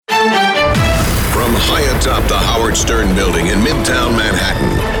atop the Howard Stern building in Midtown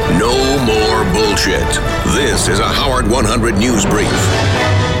Manhattan. No more bullshit. This is a Howard 100 News Brief.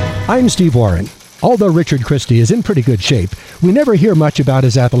 I'm Steve Warren. Although Richard Christie is in pretty good shape, we never hear much about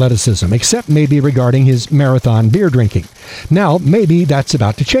his athleticism, except maybe regarding his marathon beer drinking. Now, maybe that's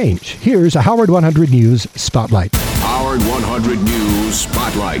about to change. Here's a Howard 100 News Spotlight. Howard 100 News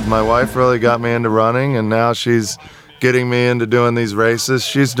Spotlight. My wife really got me into running, and now she's getting me into doing these races.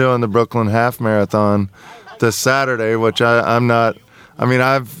 She's doing the Brooklyn Half Marathon this Saturday, which I'm not. I mean,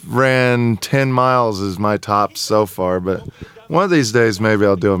 I've ran 10 miles as my top so far, but one of these days maybe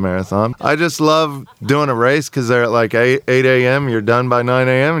I'll do a marathon. I just love doing a race because they're at like 8 a.m., you're done by 9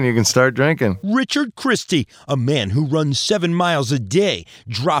 a.m., and you can start drinking. Richard Christie, a man who runs 7 miles a day,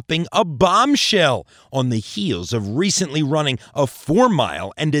 dropping a bombshell on the heels of recently running a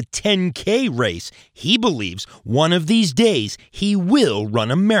 4-mile and a 10K race. He believes one of these days he will run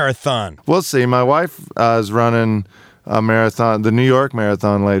a marathon. We'll see. My wife is running a marathon, the New York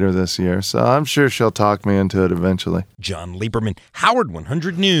Marathon, later this year, so I'm sure she'll talk me into it eventually. John Lieberman, Howard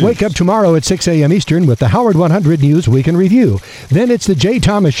 100 News. Wake up tomorrow at 6 a.m. Eastern with the Howard 100 News Week in Review. Then it's the Jay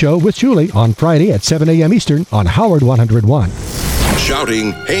Thomas Show with Julie on Friday at 7 a.m. Eastern on Howard 101.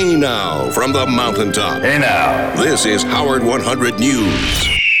 Shouting, hey now, from the mountaintop. Hey now. This is Howard 100 News.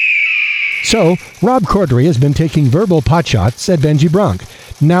 So, Rob Corddry has been taking verbal potshots at Benjy Bronk.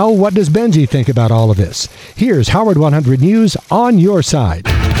 Now, what does Benjy think about all of this? Here's Howard 100 News on your side.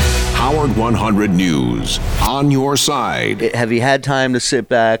 Howard 100 News on your side. Have you had time to sit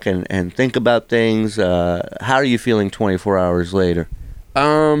back and think about things? How are you feeling 24 hours later?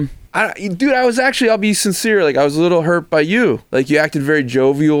 I'll be sincere, I was a little hurt by you. You acted very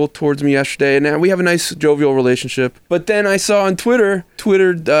jovial towards me yesterday, and we have a nice jovial relationship. But then I saw on Twitter,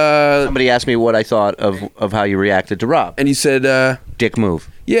 somebody asked me what I thought of how you reacted to Rob. And you said, dick move.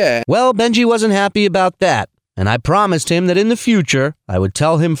 Yeah. Well, Benjy wasn't happy about that, and I promised him that in the future, I would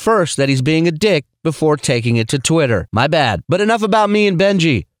tell him first that he's being a dick before taking it to Twitter. My bad. But enough about me and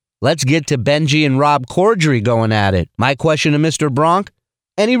Benjy. Let's get to Benjy and Rob Corddry going at it. My question to Mr. Bronk: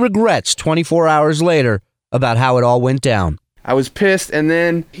 any regrets 24 hours later about how it all went down? I was pissed, and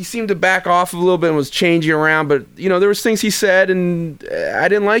then he seemed to back off a little bit and was changing around, but, there was things he said, and I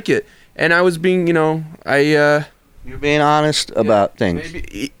didn't like it. And I was being, You're being honest about things.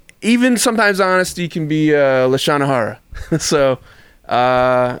 Maybe, even sometimes honesty can be Lashana Hara. So,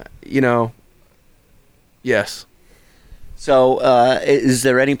 yes. So, is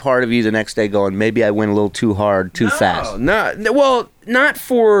there any part of you the next day going, maybe I went a little too hard, too fast? Well, not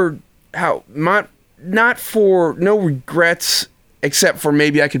for no regrets, except for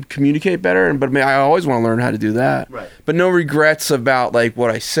maybe I could communicate better. But I always want to learn how to do that. Right. But no regrets about what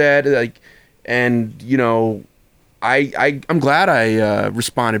I said, I'm glad I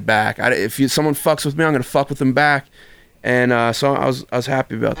responded back. If someone fucks with me, I'm gonna fuck with them back, and so I was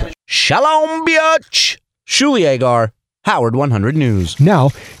happy about that. Shalom, biatch. Shuli Agar, Howard 100 News.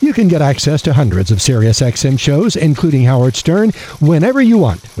 Now, you can get access to hundreds of SiriusXM shows, including Howard Stern, whenever you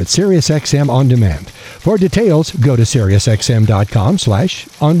want with SiriusXM On Demand. For details, go to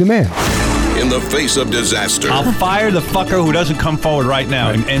SiriusXM.com/on-demand. In the face of disaster. I'll fire the fucker who doesn't come forward right now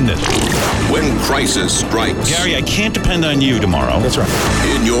and end this. When crisis strikes. Gary, I can't depend on you tomorrow. That's right.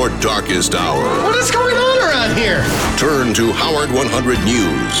 In your darkest hour. What is going on around here? Turn to Howard 100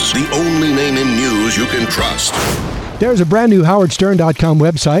 News, the only name in news you can trust. There's a brand new HowardStern.com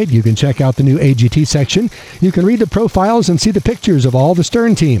website. You can check out the new AGT section. You can read the profiles and see the pictures of all the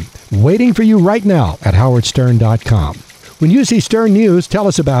Stern team. Waiting for you right now at HowardStern.com. When you see Stern News, tell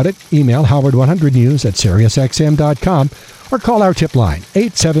us about it. Email howard100news@SiriusXM.com or call our tip line,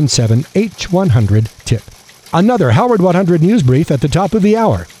 877-H100-TIP. Another Howard 100 News Brief at the top of the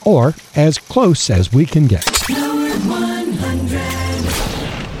hour, or as close as we can get.